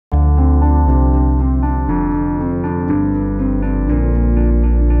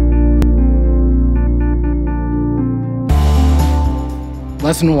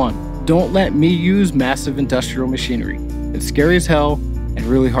Lesson 1. Don't let me use massive industrial machinery. It's scary as hell and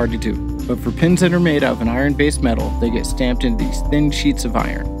really hard to do. But for pins that are made out of an iron-based metal, they get stamped into these thin sheets of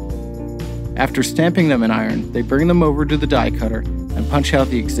iron. After stamping them in iron, they bring them over to the die cutter and punch out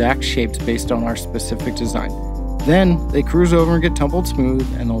the exact shapes based on our specific design. Then, they cruise over and get tumbled smooth,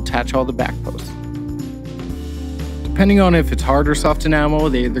 and they'll attach all the back posts. Depending on if it's hard or soft enamel,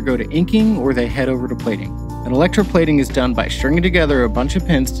 they either go to inking or they head over to plating. And electroplating is done by stringing together a bunch of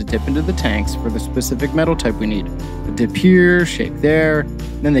pins to dip into the tanks for the specific metal type we need. A dip here, shape there,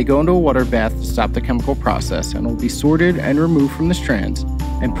 then they go into a water bath to stop the chemical process and will be sorted and removed from the strands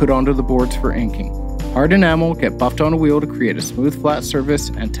and put onto the boards for inking. Hard enamel get buffed on a wheel to create a smooth flat surface,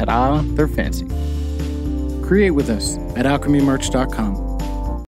 and ta-da, they're fancy. Create with us at alchemymerch.com.